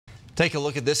Take a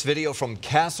look at this video from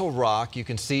Castle Rock. You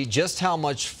can see just how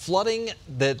much flooding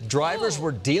that drivers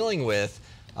were dealing with.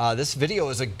 This video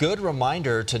is a good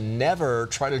reminder to never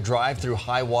try to drive through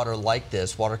high water like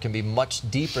this. Water can be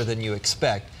much deeper than you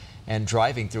expect, and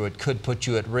driving through it could put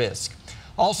you at risk.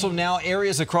 Also now,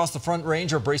 areas across the Front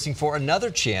Range are bracing for another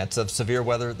chance of severe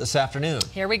weather this afternoon.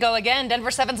 Here we go again.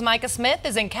 Denver 7's Micah Smith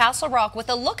is in Castle Rock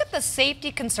with a look at the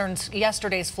safety concerns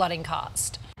yesterday's flooding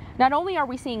caused. Not only are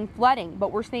we seeing flooding,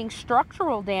 but we're seeing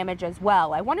structural damage as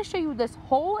well. I want to show you this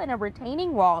hole in a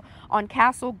retaining wall on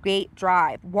Castle Gate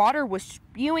Drive. Water was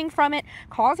spewing from it,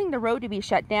 causing the road to be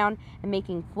shut down and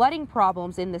making flooding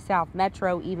problems in the South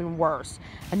Metro even worse.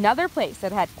 Another place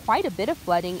that had quite a bit of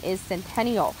flooding is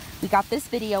Centennial. We got this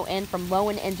video in from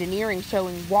Lowen Engineering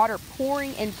showing water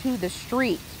pouring into the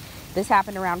street. This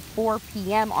happened around 4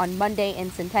 p.m. on Monday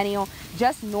in Centennial,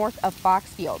 just north of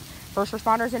Foxfield. First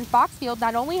responders in Foxfield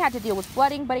not only had to deal with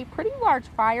flooding, but a pretty large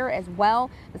fire as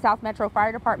well. The South Metro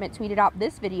Fire Department tweeted out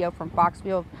this video from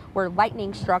Foxfield where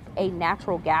lightning struck a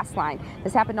natural gas line.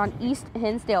 This happened on East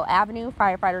Hinsdale Avenue.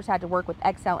 Firefighters had to work with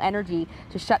Xcel Energy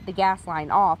to shut the gas line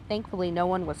off. Thankfully, no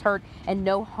one was hurt and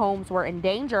no homes were in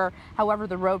danger. However,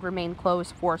 the road remained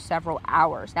closed for several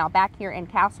hours. Now back here in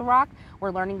Castle Rock,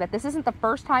 we're learning that this isn't the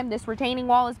first time this retaining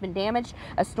wall has been damaged.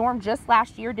 A storm just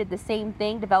last year did the same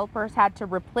thing. Developers had to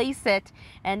replace it,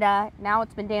 and now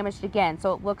it's been damaged again.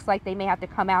 So it looks like they may have to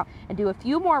come out and do a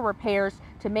few more repairs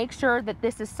to make sure that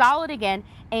this is solid again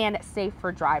and safe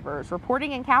for drivers.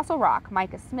 Reporting in Castle Rock,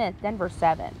 Micah Smith, Denver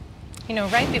 7. You know,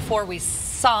 right before we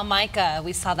saw Micah,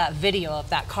 we saw that video of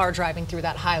that car driving through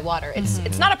that high water.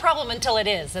 It's not a problem until it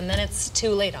is, and then it's too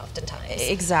late oftentimes.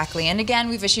 Exactly. And again,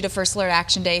 we've issued a first alert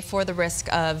action day for the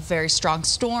risk of very strong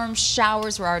storms,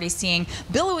 showers. We're already seeing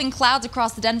billowing clouds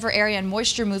across the Denver area and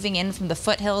moisture moving in from the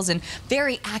foothills, and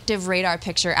very active radar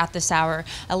picture at this hour.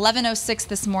 11:06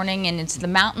 this morning, and into the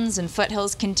mountains and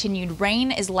foothills. Continued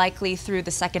rain is likely through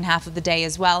the second half of the day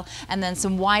as well, and then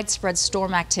some widespread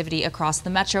storm activity across the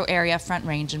metro area, Front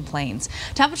Range and Plains.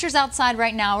 Temperatures outside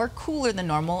right now are cooler than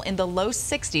normal in the low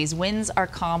 60s. Winds are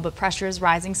calm, but pressure is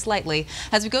rising slightly.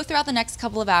 As we go throughout the next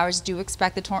couple of hours, do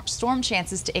expect the storm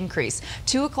chances to increase.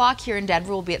 2 o'clock here in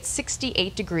Denver will be at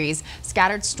 68 degrees.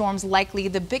 Scattered storms likely.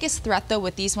 The biggest threat, though,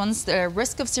 with these ones, the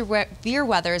risk of severe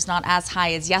weather is not as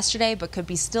high as yesterday, but could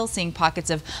be still seeing pockets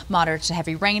of moderate to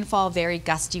heavy rainfall, very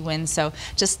gusty winds. So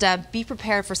just be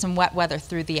prepared for some wet weather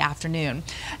through the afternoon.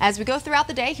 As we go throughout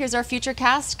the day, here's our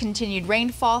futurecast. Continued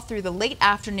rainfall through the late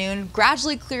afternoon,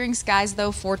 gradually clearing skies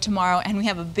though for tomorrow, and we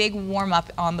have a big warm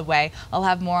up on the way. I'll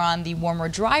have more on the warmer,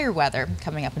 drier weather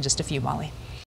coming up in just a few, Molly.